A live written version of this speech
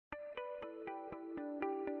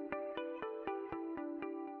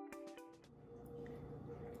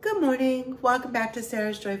Good morning. Welcome back to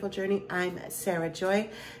Sarah's Joyful Journey. I'm Sarah Joy.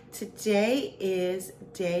 Today is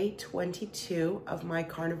day 22 of my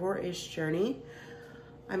carnivore-ish journey.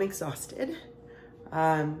 I'm exhausted.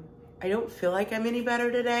 I don't feel like I'm any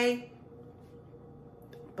better today,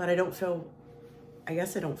 but I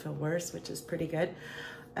guess I don't feel worse, which is pretty good.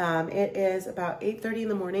 It is about 8:30 in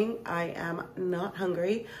the morning. I am not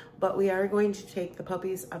hungry, but we are going to take the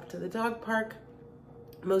puppies up to the dog park,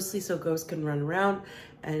 mostly so Ghost can run around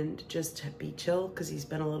and just be chill because he's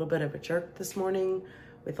been a little bit of a jerk this morning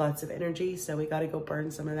with lots of energy, so we got to go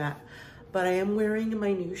burn some of that. But I am wearing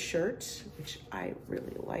my new shirt, which I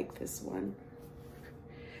really like this one.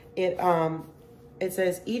 It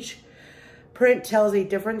says each print tells a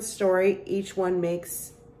different story, each one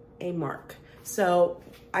makes a mark. So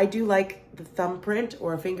I do like the thumbprint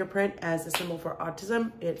or a fingerprint as a symbol for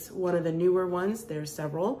autism. It's one of the newer ones. There's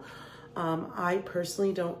several. I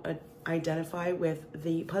personally don't identify with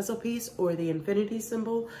the puzzle piece or the infinity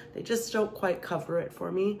symbol. They just don't quite cover it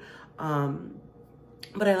for me.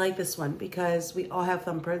 But I like this one because we all have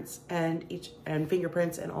thumbprints and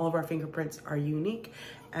fingerprints, and all of our fingerprints are unique,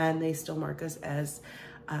 and they still mark us as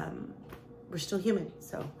we're still human.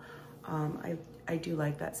 So I do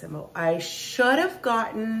like that symbol. I should have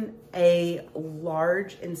gotten a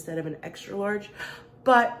large instead of an extra large,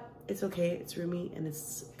 but it's okay, it's roomy and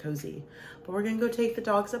it's cozy. But we're gonna go take the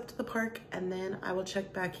dogs up to the park, and then I will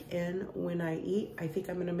check back in when I eat. I think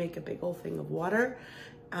I'm gonna make a big old thing of water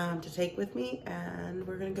to take with me, and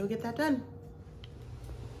we're gonna go get that done.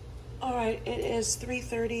 All right, it is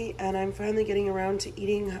 3:30 and I'm finally getting around to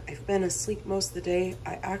eating. I've been asleep most of the day.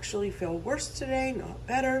 I actually feel worse today, not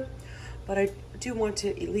better, but I do want to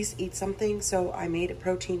at least eat something. So I made a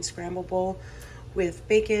protein scramble bowl with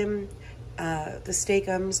bacon, the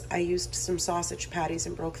steakums. I used some sausage patties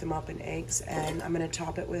and broke them up in eggs, and I'm gonna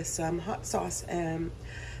top it with some hot sauce, and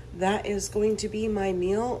that is going to be my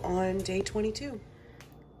meal on day 22.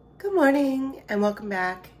 Good morning and welcome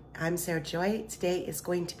back. I'm Sarah Joy. Today is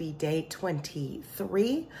going to be day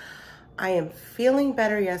 23. I am feeling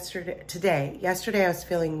better today. Yesterday I was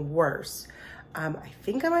feeling worse. I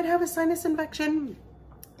think I might have a sinus infection.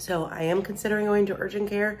 So I am considering going to urgent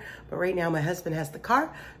care, but right now my husband has the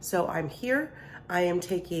car, so I'm here. I am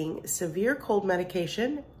taking severe cold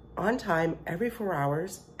medication on time every 4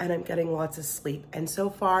 hours, and I'm getting lots of sleep. And so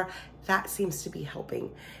far, that seems to be helping.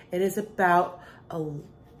 It is about,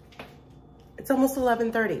 it's almost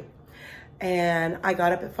 11:30. And I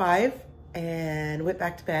got up at 5 and went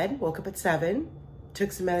back to bed, woke up at 7,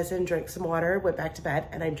 took some medicine, drank some water, went back to bed,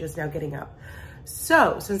 and I'm just now getting up.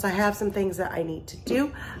 So since I have some things that I need to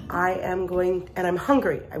do, I am going, and I'm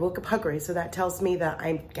hungry. I woke up hungry, so that tells me that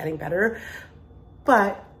I'm getting better.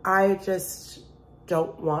 But I just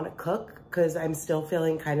don't want to cook because I'm still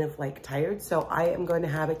feeling kind of like tired. So I am going to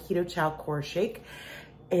have a keto chow core shake,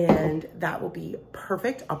 and that will be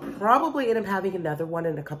perfect. I'll probably end up having another one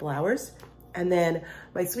in a couple hours. And then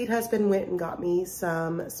my sweet husband went and got me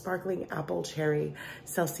some sparkling apple cherry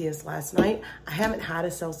Celsius last night. I haven't had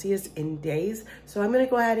a Celsius in days, so I'm gonna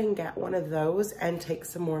go ahead and get one of those and take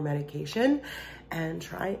some more medication and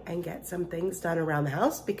try and get some things done around the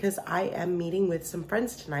house because I am meeting with some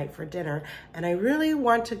friends tonight for dinner and I really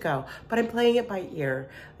want to go, but I'm playing it by ear.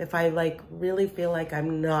 If I really feel like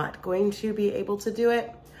I'm not going to be able to do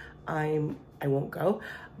it, I won't go,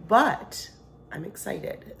 but I'm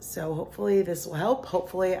excited. So hopefully this will help.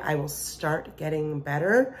 Hopefully I will start getting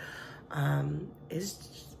better.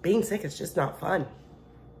 Being sick is just not fun.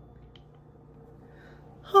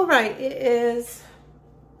 All right, it is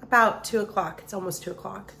about 2 o'clock. It's almost 2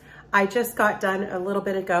 o'clock. I just got done a little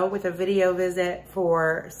bit ago with a video visit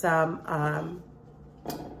for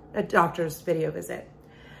a doctor's video visit.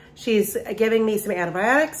 She's giving me some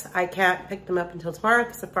antibiotics. I can't pick them up until tomorrow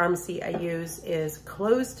because the pharmacy I use is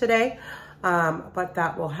closed today. But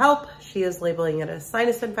that will help. She is labeling it a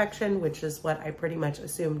sinus infection, which is what I pretty much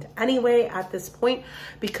assumed anyway at this point,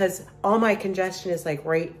 because all my congestion is like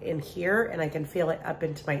right in here and I can feel it up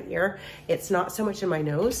into my ear. It's not so much in my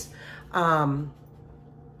nose.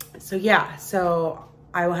 So yeah, so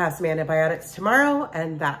I will have some antibiotics tomorrow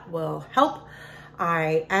and that will help.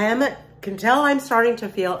 I can tell I'm starting to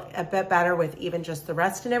feel a bit better with even just the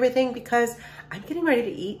rest and everything because I'm getting ready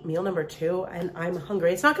to eat meal number 2 and I'm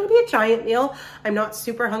hungry. It's not gonna be a giant meal. I'm not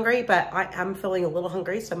super hungry, but I am feeling a little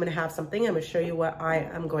hungry. So I'm gonna have something. I'm gonna show you what I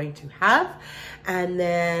am going to have. And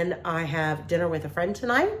then I have dinner with a friend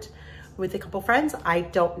tonight with a couple friends. I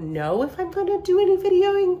don't know if I'm gonna do any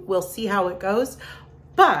videoing. We'll see how it goes.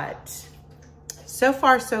 But so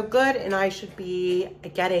far so good. And I should be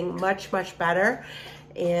getting much, much better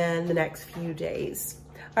in the next few days.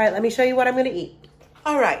 All right, let me show you what I'm gonna eat.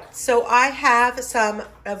 All right, so I have some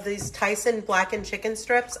of these Tyson blackened chicken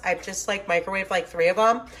strips. I've just like microwaved like 3 of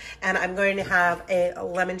them, and I'm going to have a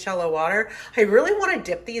limoncello water. I really want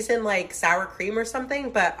to dip these in like sour cream or something,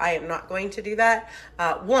 but I am not going to do that.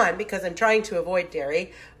 One, because I'm trying to avoid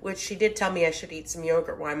dairy, which she did tell me I should eat some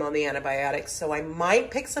yogurt while I'm on the antibiotics, so I might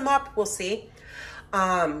pick some up. We'll see.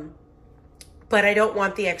 But I don't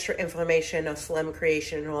want the extra inflammation of phlegm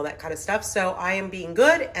creation and all that kind of stuff. So I am being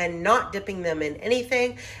good and not dipping them in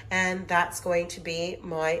anything. And that's going to be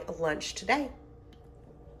my lunch today.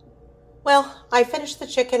 Well, I finished the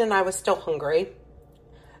chicken and I was still hungry.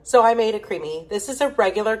 So I made a creamy. This is a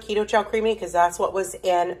regular keto chow creamy because that's what was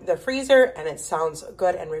in the freezer and it sounds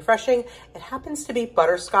good and refreshing. It happens to be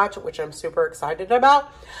butterscotch, which I'm super excited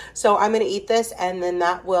about. So I'm gonna eat this and then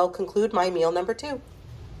that will conclude my meal number 2.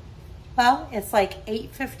 Well, it's like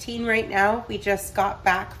 8:15 right now. We just got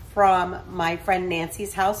back from my friend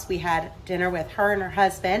Nancy's house. We had dinner with her and her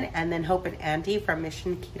husband, and then Hope and Andy from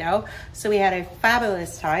Mission Keto. So we had a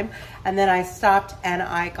fabulous time. And then I stopped and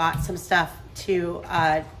I got some stuff to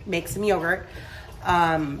make some yogurt.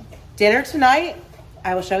 Dinner tonight,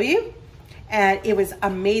 I will show you. And it was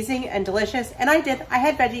amazing and delicious. And I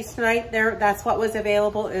had veggies tonight. That's what was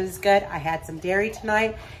available. It was good. I had some dairy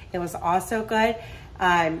tonight. It was also good.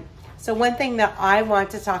 So one thing that I want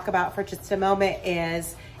to talk about for just a moment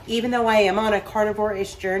is, even though I am on a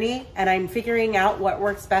carnivore-ish journey and I'm figuring out what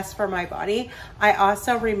works best for my body, I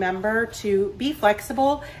also remember to be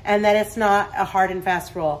flexible and that it's not a hard and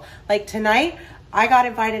fast rule. Like tonight, I got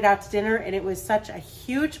invited out to dinner and it was such a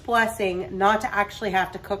huge blessing not to actually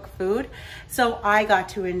have to cook food. So I got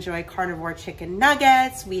to enjoy carnivore chicken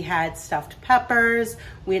nuggets. We had stuffed peppers.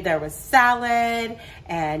 There was salad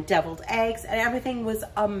and deviled eggs and everything was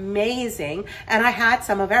amazing. And I had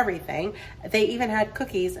some of everything. They even had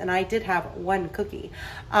cookies and I did have one cookie.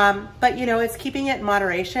 But you know, it's keeping it in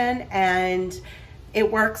moderation and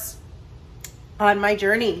it works on my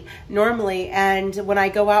journey normally. And when I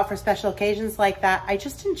go out for special occasions like that, I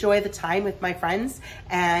just enjoy the time with my friends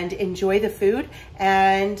and enjoy the food.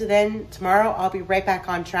 And then tomorrow I'll be right back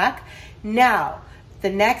on track. Now, the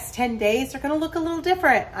next 10 days are gonna look a little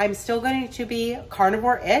different. I'm still going to be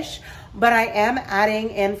carnivore-ish, but I am adding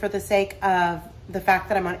in, for the sake of the fact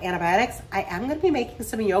that I'm on antibiotics, I am gonna be making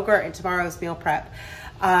some yogurt in tomorrow's meal prep.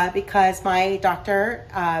 Because my doctor,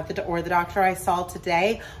 the doctor I saw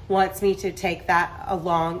today, wants me to take that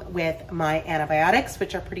along with my antibiotics,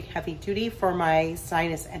 which are pretty heavy duty for my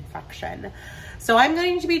sinus infection. So I'm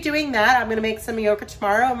going to be doing that. I'm gonna make some yogurt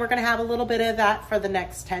tomorrow and we're gonna have a little bit of that for the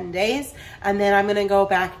next 10 days. And then I'm gonna go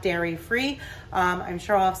back dairy free. I'm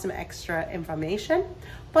sure I'll have some extra information,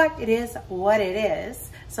 but it is what it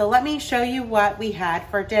is. So let me show you what we had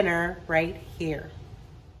for dinner right here.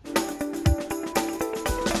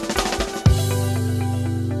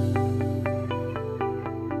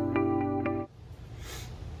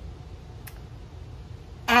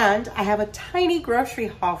 And I have a tiny grocery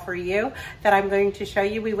haul for you that I'm going to show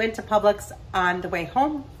you. We went to Publix on the way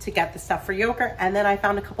home to get the stuff for yogurt, and then I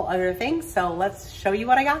found a couple other things. So let's show you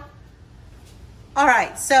what I got. All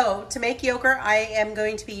right, so to make yogurt, I am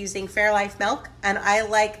going to be using Fairlife milk, and I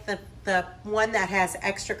like the one that has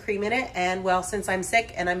extra cream in it. And well, since I'm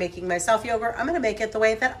sick and I'm making myself yogurt, I'm gonna make it the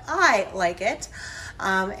way that I like it.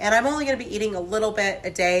 And I'm only gonna be eating a little bit a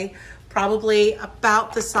day, probably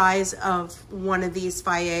about the size of one of these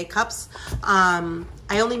Faye cups. I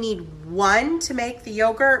only need one to make the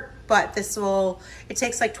yogurt, but it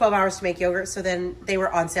takes like 12 hours to make yogurt. So then they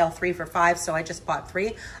were on sale 3 for $5. So I just bought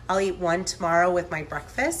 3. I'll eat one tomorrow with my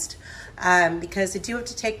breakfast because I do have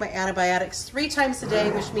to take my antibiotics 3 times a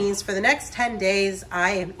day, which means for the next 10 days,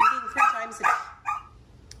 I am eating 3 times a day.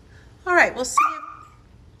 All right, we'll see if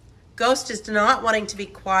Ghost is not wanting to be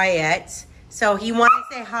quiet. So he wanted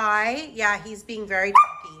to say hi. Yeah, he's being very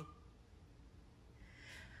talky.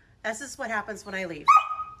 This is what happens when I leave.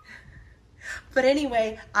 But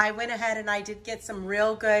anyway, I went ahead and I did get some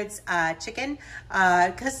Real Goods chicken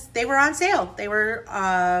because they were on sale. They were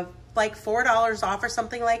like $4 off or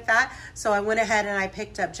something like that. So I went ahead and I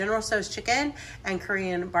picked up General Tso's chicken and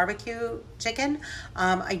Korean barbecue chicken.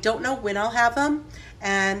 I don't know when I'll have them.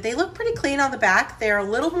 And they look pretty clean on the back. They're a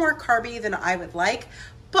little more carby than I would like,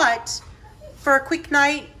 but for a quick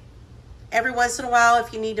night, every once in a while,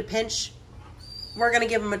 if you need to pinch, we're gonna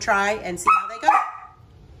give them a try and see how they go.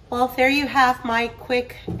 Well, there you have my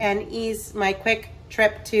quick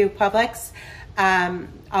trip to Publix.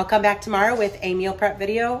 I'll come back tomorrow with a meal prep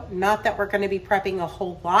video. Not that we're gonna be prepping a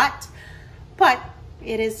whole lot, but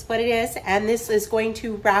it is what it is. And this is going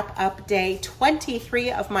to wrap up day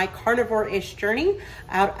 23 of my carnivore-ish journey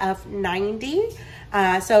out of 90.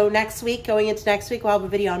 So next week, going into next week, we'll have a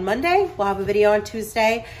video on Monday, we'll have a video on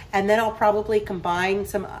Tuesday, and then I'll probably combine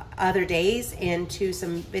some other days into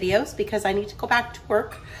some videos because I need to go back to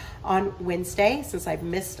work on Wednesday since I've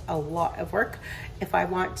missed a lot of work. If I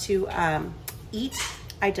want to eat,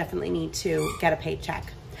 I definitely need to get a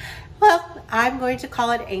paycheck. Well, I'm going to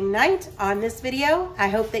call it a night on this video. I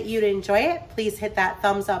hope that you'd enjoy it. Please hit that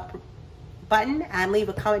thumbs up button and leave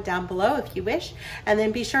a comment down below if you wish. And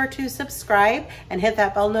then be sure to subscribe and hit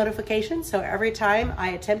that bell notification so every time I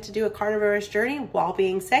attempt to do a carnivore journey while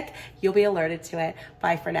being sick, you'll be alerted to it.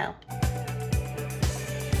 Bye for now.